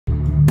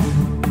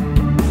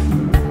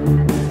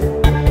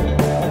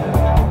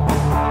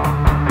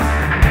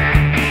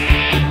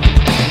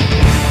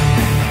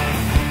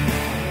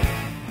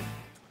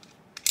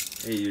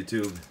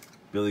YouTube?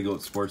 Billy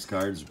Goat Sports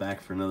Cards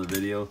back for another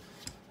video.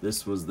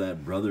 This was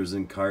that Brothers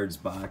in Cards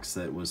box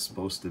that was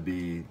supposed to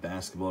be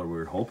basketball, or we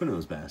were hoping it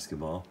was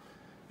basketball,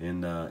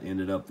 and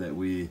ended up that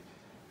we,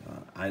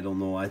 I don't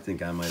know, I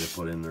think I might have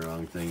put in the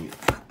wrong thing.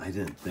 I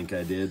didn't think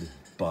I did,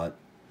 but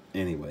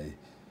anyway,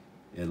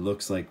 it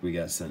looks like we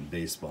got sent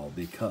baseball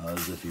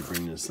because if you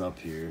bring this up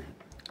here,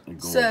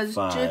 it says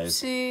 5,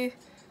 Gypsy.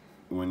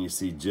 when you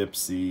see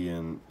Gypsy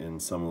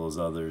and some of those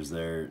others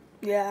there,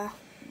 Yeah.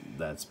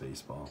 that's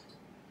baseball.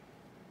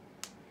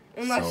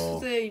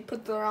 Unless they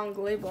put the wrong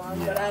label on,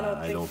 Yeah, but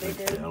I don't think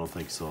they did. I don't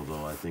think so,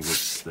 though. I think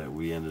it's that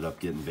we ended up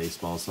getting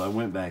baseball. So I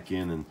went back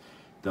in and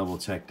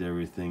double-checked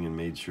everything and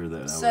made sure that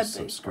I was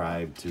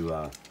subscribed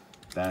to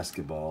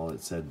basketball.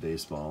 It said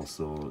baseball,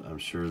 so I'm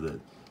sure that,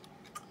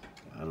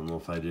 I don't know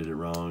if I did it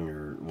wrong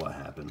or what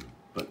happened.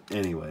 But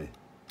anyway,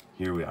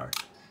 here we are.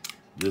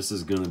 This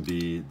is going to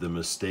be the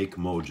Mistake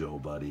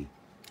Mojo, buddy.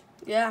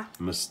 Yeah.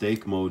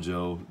 Mistake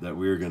Mojo, that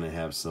we're going to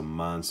have some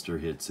monster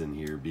hits in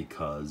here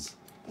because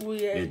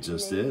it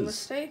just is.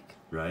 Mistake.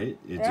 Right?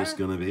 It's just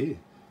going to be.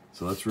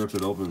 So let's rip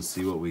it open and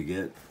see what we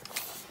get.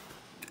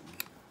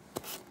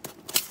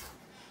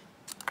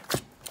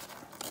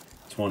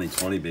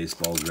 2020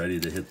 baseball is ready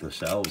to hit the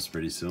shelves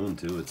pretty soon,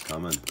 too. It's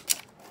coming.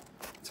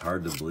 It's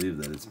hard to believe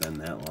that it's been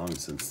that long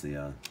since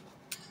the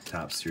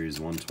Top Series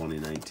 1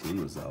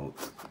 2019 was out.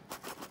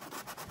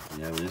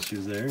 You having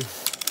issues there?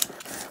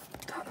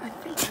 I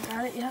think I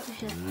got it. Yep.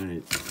 All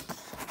right.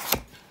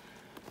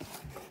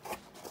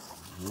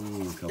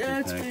 Oh, a couple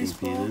packing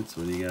baseball. peanuts.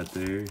 What do you got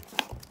there?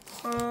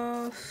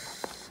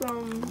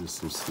 Just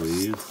some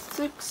sleeves.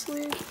 6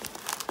 sleeves.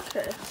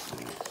 Okay.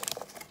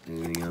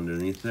 Anything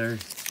underneath there?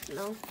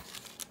 No.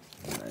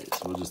 Alright,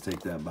 so we'll just take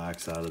that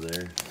box out of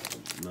there.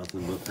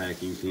 Nothing but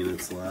packing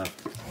peanuts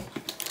left.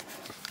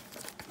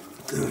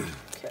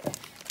 Okay.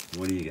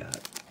 What do you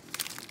got?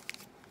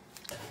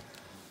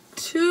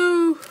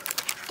 2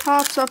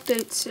 Topps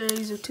Update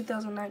Series of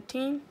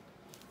 2019.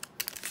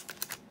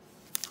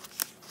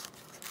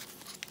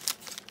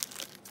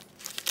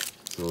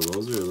 So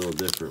those are a little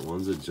different.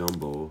 One's a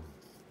jumbo,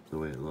 the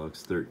way it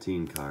looks.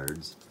 13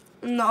 cards.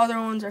 And the other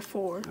ones are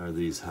 4. Are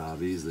these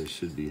hobbies? They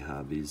should be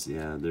hobbies.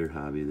 Yeah, they're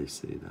hobby, they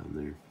say down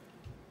there.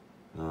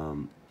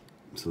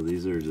 So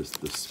these are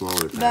just the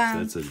smaller packs. Bam.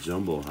 That's a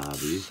jumbo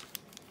hobby.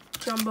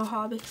 Jumbo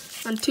hobby.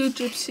 And 2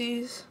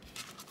 Gypsies.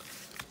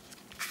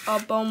 A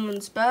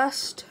Bowman's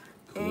Best.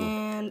 Cool.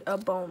 And a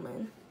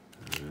Bowman.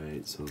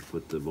 Alright, so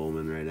put the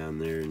Bowman right on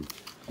there, and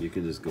you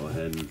can just go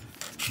ahead and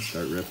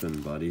start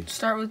ripping, buddy.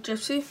 Start with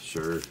Gypsy?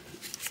 Sure.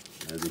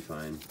 That'd be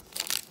fine.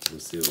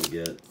 Let's see what we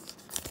get.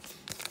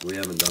 We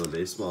haven't done a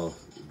baseball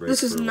break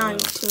This is for a while.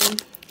 19.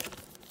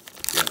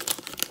 Yeah.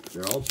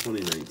 They're all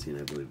 2019,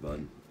 I believe,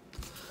 bud.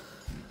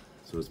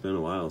 So it's been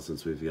a while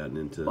since we've gotten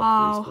into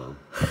baseball.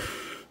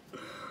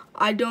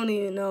 I don't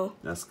even know.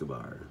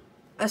 Escobar.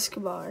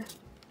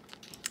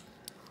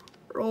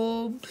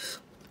 Robes.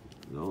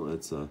 No,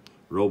 that's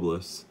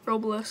Robles.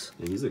 Robles.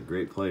 And he's a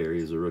great player.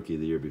 He was a rookie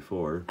the year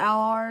before.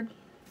 Allard.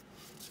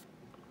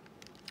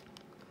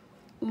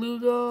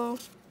 Lugo.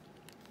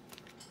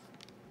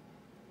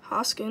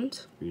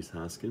 Hoskins. Reese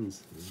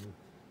Hoskins. Yeah.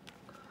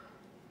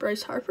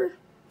 Bryce Harper.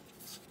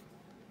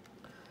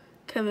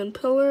 Kevin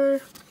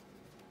Pillar.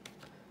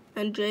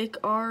 And Jake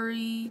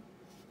Arrieta.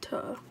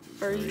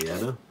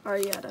 Arrieta?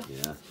 Arrieta.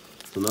 Yeah.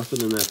 So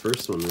nothing in that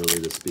first one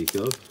really to speak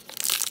of.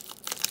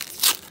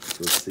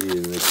 Let's see,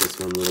 make this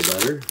one a little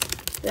better.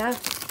 Yeah,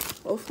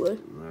 hopefully.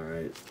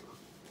 Alright. Is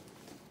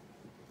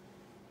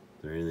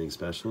there anything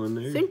special in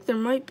there? I think there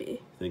might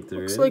be. Think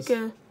there Looks is? like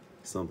a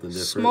something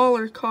different.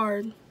 smaller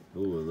card. Ooh,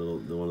 a little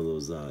one of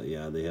those.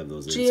 Yeah, they have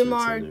those.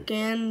 GMR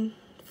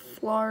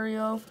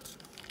Ganflario.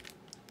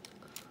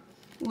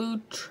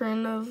 Lou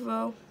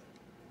Trevino.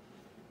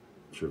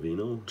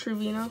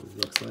 Trevino. It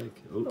looks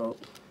like. Oh,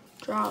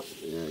 drop.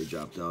 Yeah, he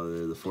dropped out of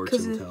there. The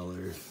fortune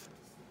teller.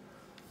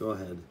 Go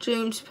ahead.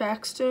 James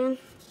Paxton.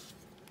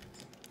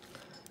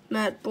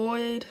 Matt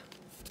Boyd.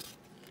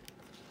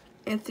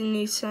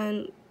 Anthony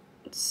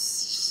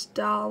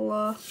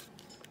Stala.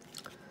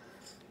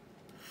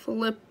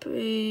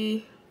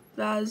 Felipe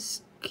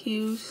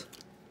Vasquez.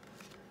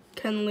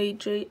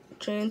 Kenley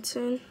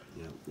Jansen.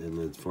 Yeah, and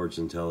the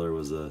fortune teller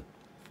was a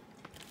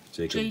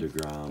Jacob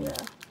deGrom.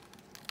 Yeah.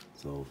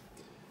 So,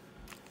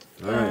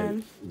 all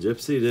right.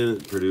 Gypsy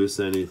didn't produce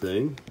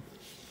anything.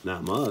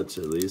 Not much,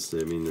 at least. I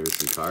mean, there's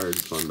some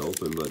cards, fun to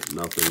open, but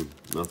nothing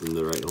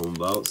to write home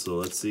about. So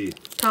let's see.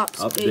 Topps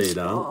update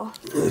baseball.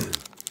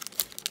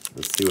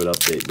 Let's see what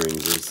update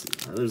brings us.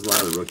 There's a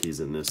lot of rookies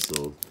in this,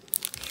 so I'm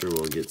sure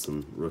we'll get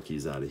some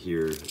rookies out of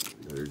here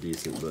that are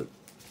decent. But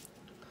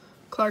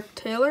Clark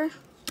Taylor.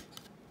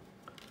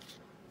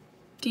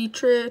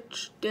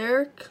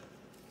 Derek.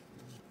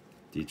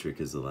 Dietrich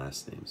is the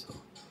last name, so.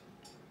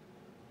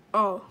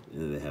 Oh.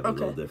 And they have a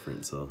little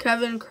different, so.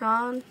 Kevin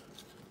Cron.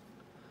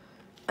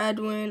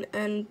 Edwin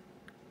and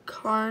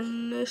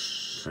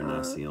Encarnacion.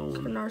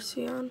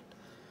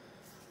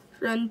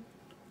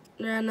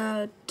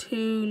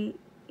 Renatu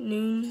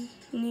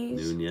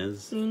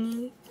Nunez.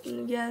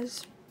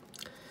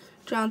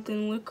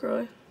 Jonathan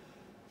Lucroy.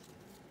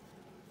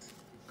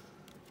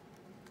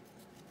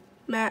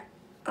 Matt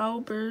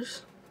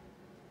Albers.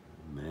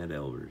 Matt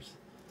Elvers.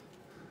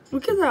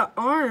 Look at that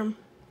arm.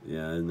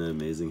 Yeah, isn't that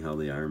amazing how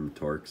the arm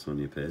torques when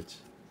you pitch?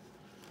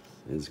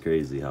 It's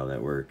crazy how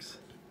that works.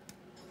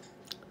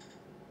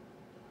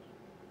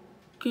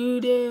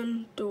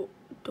 Gooden.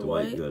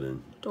 Dwight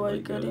Gooden.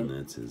 Dwight Gooden.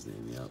 That's his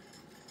name, yep.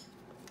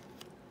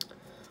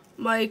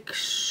 Mike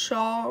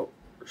Shawarny.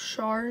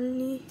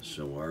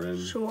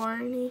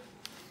 Shawarny.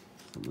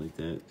 Something like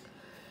that.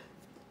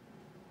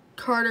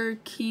 Carter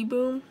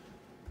Kieboom.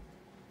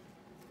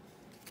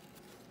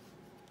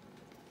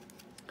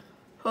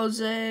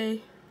 Jose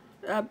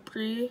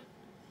Abreu.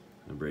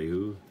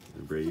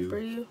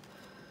 Abreu.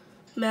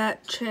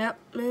 Matt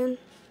Chapman.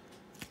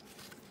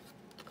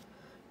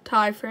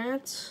 Ty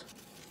France.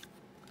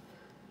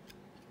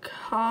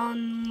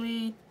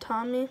 Conley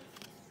Tommy.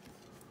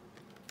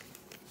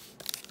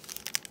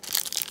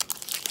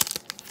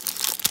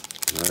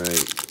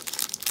 Alright.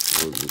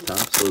 Well, the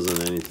tops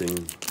wasn't anything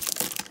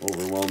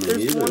overwhelming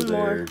There's either one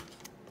there. more.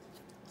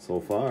 So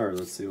far,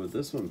 let's see what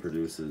this one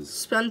produces.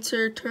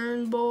 Spencer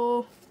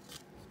Turnbull.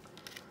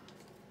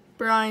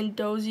 Brian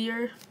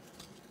Dozier.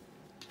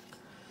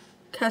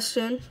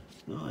 Keston.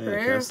 Oh yeah,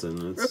 Rare.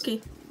 Keston. Let's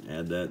Rookie.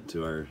 add that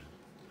to our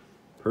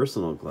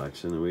personal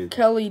collection. And we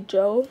Kelly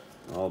Joe.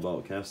 all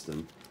about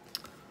Keston.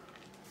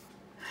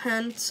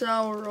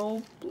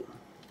 Hensel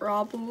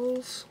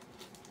Robles.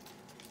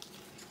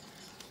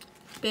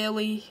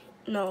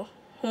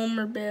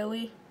 Homer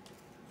Bailey.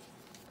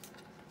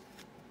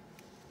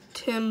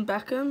 Tim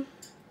Beckham.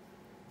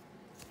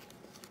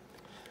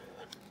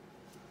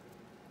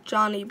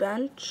 Johnny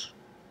Bench.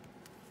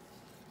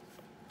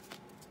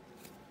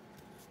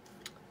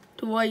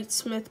 Dwight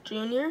Smith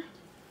Jr.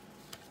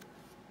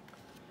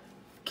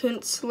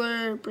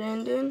 Kinsler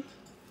Brandon.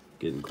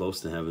 Getting close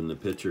to having the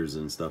pitchers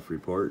and stuff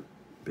report.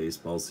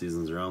 Baseball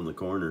season's around the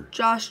corner.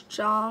 Josh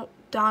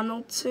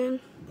Donaldson.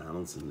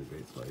 Donaldson's a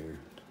great player.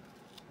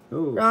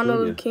 Oh,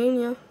 Ronald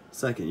Acuna. Acuna.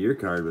 Second year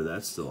card, but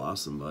that's still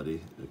awesome,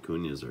 buddy.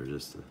 Acuna's are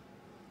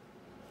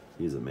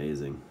he's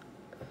amazing.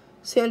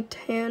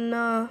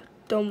 Santana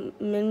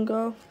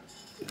Domingo.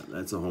 Yeah,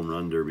 that's a home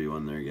run derby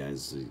one there,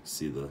 guys. So you can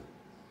see the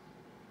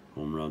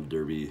home run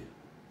derby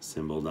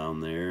symbol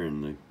down there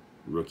and the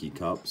rookie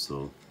cup.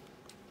 So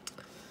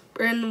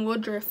Brandon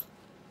Woodruff.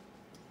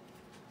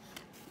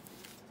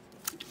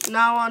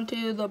 Now on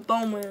to the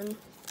Bowman.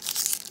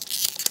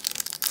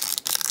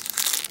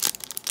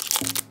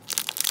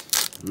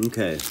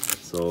 okay,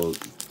 so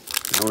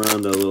now we're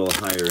on to a little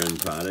higher end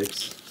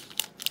products.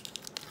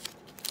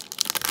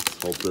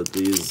 Let's hope that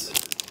these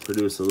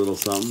produce a little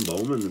something.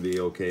 Bowman would be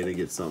okay to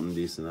get something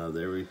decent out of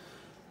there. A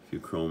few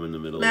chrome in the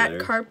middle Matt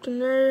there.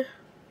 Carpenter.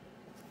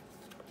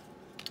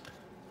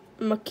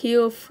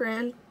 Mikael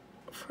Franco.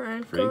 And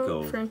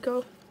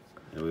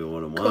we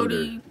want to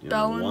Cody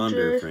Bellinger.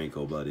 Wander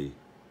Franco, buddy.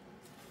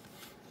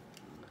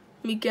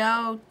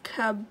 Miguel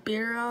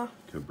Cabrera.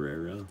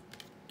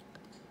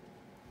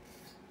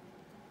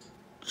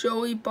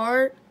 Joey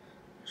Bart.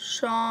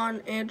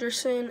 Sean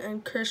Anderson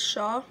and Chris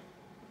Shaw.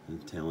 The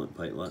talent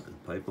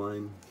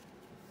pipeline.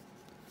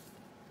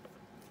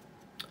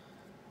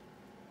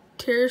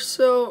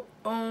 Tirso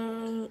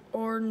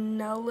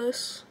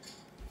Ornelas.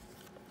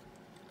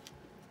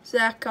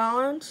 Zach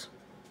Collins.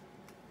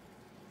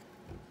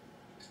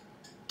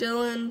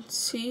 Dylan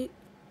Cease.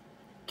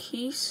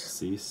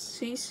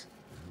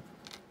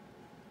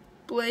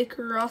 Blake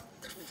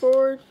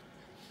Rutherford.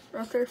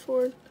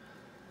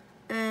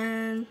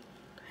 And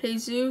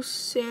Jesus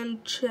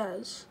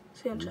Sanchez.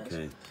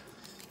 Okay.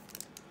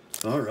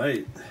 All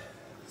right.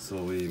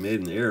 So we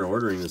made an error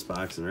ordering this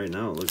box, and right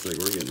now it looks like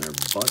we're getting our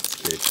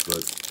butts kicked,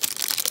 but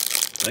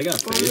I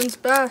got faith. Bowman's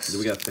best. Do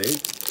we got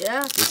faith?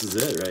 Yeah. This is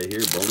it right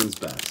here. Bowman's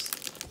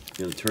best.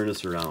 Gonna turn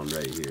us around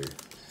right here.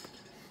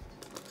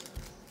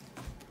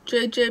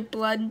 JJ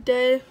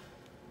Blende.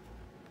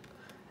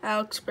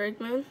 Alex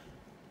Bregman.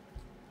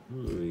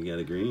 Oh, we got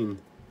a green.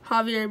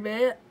 Javier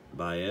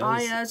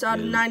Baez out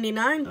of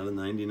 99. Out of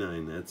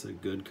 99. That's a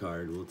good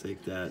card. We'll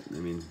take that. I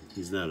mean,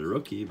 he's not a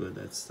rookie, but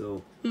that's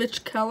still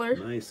Mitch Keller.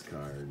 nice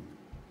card.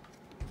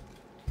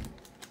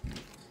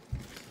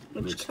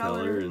 Mitch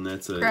Keller. And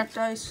that's a Cracked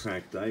ice.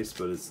 Cracked ice,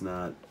 but it's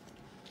not.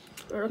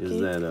 Rookie.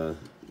 Is that a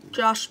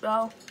Josh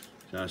Bell.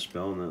 Josh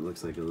Bell? And that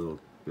looks like a little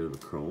bit of a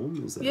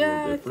chrome. Is that a Yeah,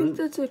 little I different? think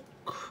that's a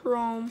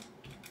chrome.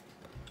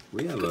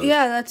 We have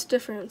Yeah, that's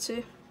different.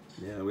 See.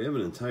 Yeah, we have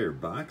an entire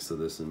box of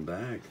this in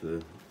back.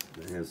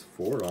 It has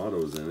 4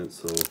 autos in it,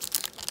 so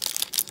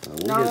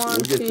we'll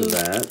get to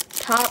that.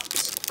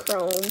 Topps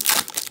Chrome.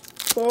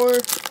 4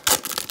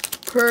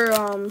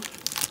 per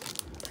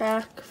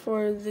pack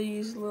for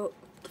these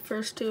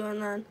first 2,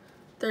 and then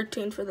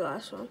 13 for the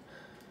last one.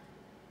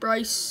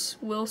 Bryce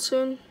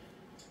Wilson,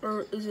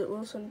 or is it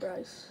Wilson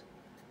Bryce?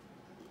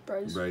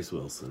 Bryce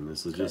Wilson.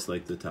 This is just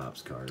like the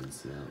Topps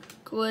cards. Yeah.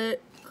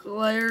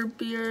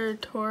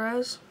 Gleyber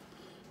Torres.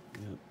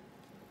 Yep.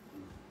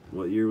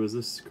 What year was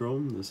this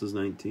chrome? This is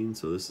 19,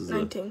 so this is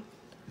 19.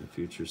 the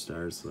future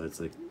stars, so that's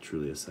like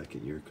truly a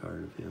second year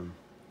card of him.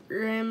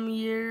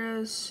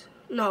 Ramirez.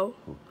 No.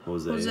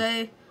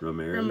 Jose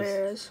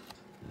Ramirez.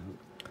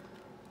 Yep.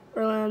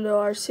 Orlando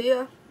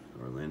Arcia.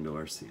 Orlando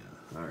Arcia.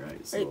 All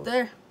right. So, Right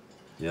there.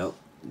 Yep.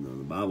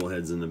 The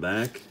bobblehead's in the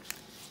back.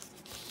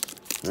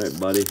 All right,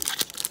 buddy.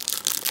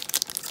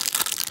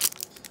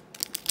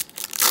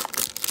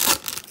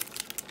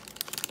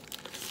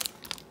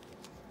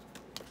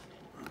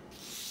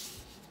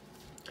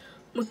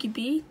 Mookie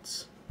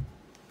Betts.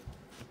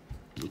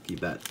 Mookie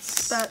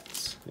Betts.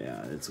 Betts.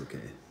 Yeah, it's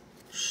okay.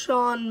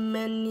 Sean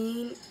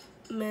Manea.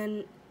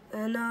 Manea,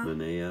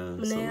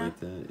 something like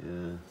that,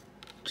 yeah.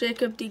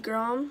 Jacob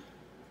deGrom.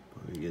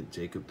 We get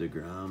Jacob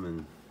deGrom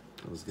and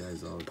those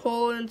guys all.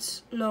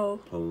 It's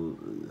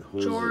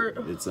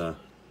a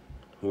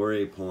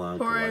Jorge Polanco,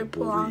 Jorge I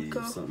believe,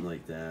 Polanco. something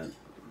like that.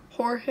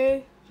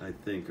 Jorge. I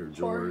think, or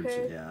George.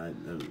 Jorge. Yeah,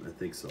 I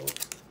think so.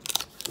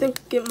 I think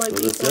it might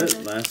be. That's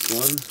it. Last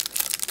one.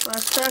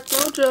 Last pack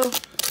mojo.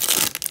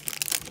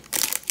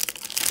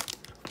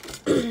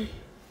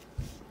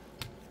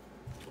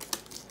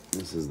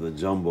 This is the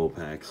jumbo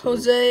pack. So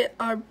Jose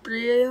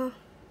Abreu.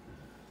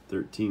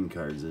 13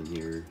 cards in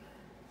here.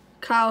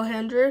 Kyle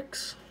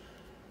Hendricks.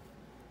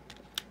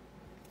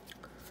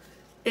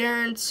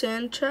 Aaron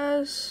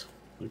Sanchez.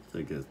 Looks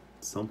like a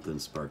something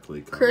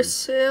sparkly card. Chris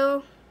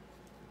Sale.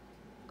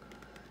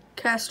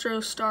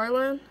 Castro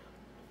Starlin.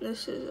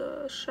 This is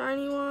a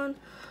shiny one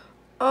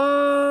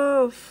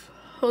of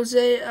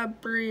Jose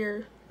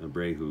Abreu.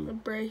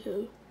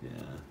 Abreu. Yeah.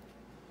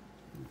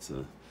 It's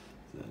a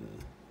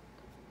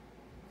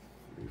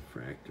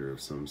refractor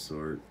of some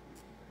sort.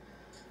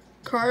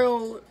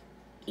 Carl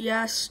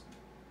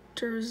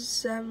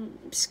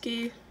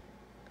Yastrzemski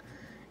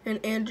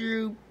and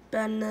Andrew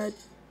Benintendi.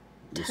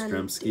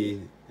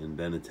 Yastrzemski and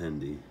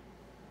Benintendi.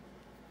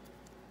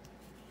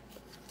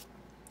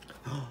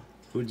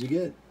 Who'd you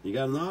get? You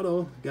got an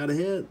auto. Got a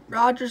hit.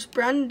 Rogers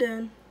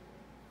Brendan.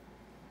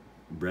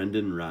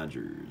 Brendan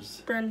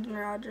Rodgers. Brendan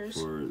Rodgers.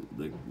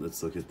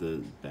 Let's look at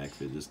the back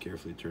of it. Just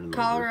carefully turn it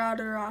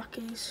Colorado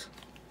Rockies.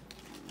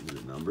 Is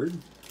it numbered?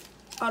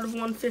 Out of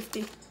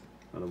 150.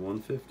 Out of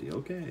 150.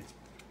 Okay.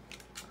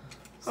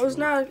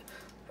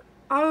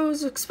 I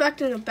was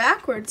expecting a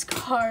backwards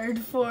card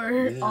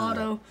for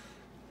auto.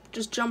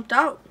 Just jumped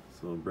out.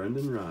 So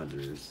Brendan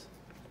Rodgers.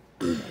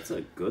 That's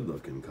a good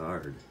looking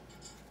card.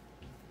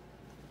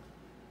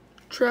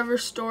 Trevor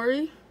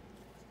Story.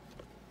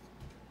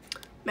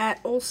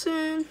 Matt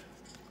Olson.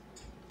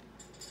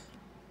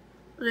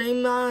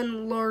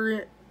 Raymond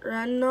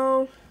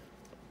Loreno.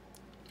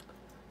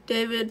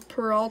 David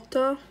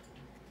Peralta.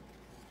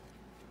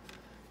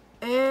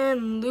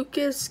 And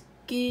Lucas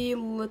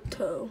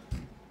Giolito.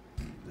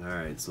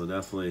 Alright, so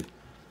definitely,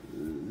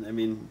 I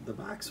mean, the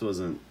box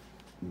wasn't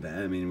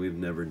bad. I mean, we've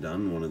never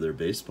done one of their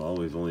baseball.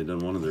 We've only done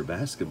one of their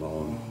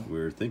basketball. And we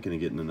were thinking of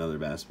getting another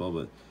basketball,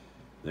 but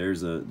there's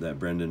that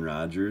Brendan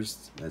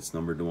Rodgers. That's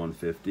numbered to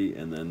 150.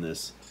 And then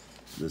this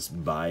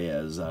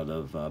Baez out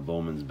of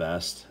Bowman's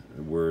Best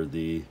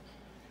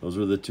those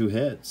were the two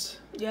hits.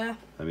 Yeah.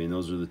 I mean,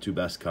 those were the two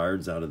best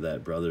cards out of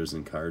that Brothers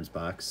and Cards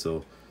box.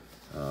 So,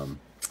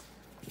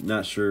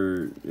 not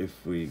sure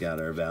if we got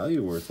our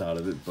value worth out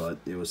of it, but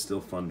it was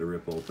still fun to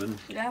rip open.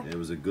 Yeah. It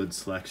was a good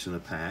selection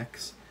of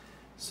packs.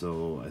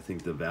 So I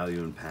think the value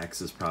in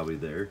packs is probably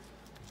there.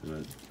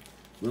 A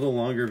little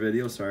longer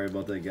video. Sorry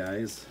about that,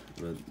 guys.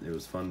 But it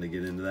was fun to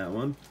get into that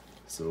one.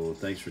 So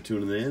thanks for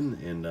tuning in.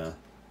 And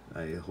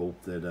I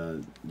hope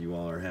that you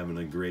all are having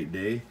a great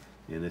day.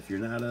 And if you're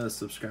not a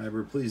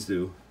subscriber, please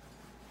do.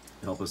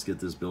 Help us get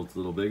this built a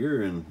little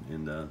bigger and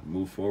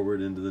move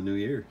forward into the new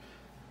year.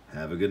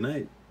 Have a good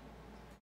night.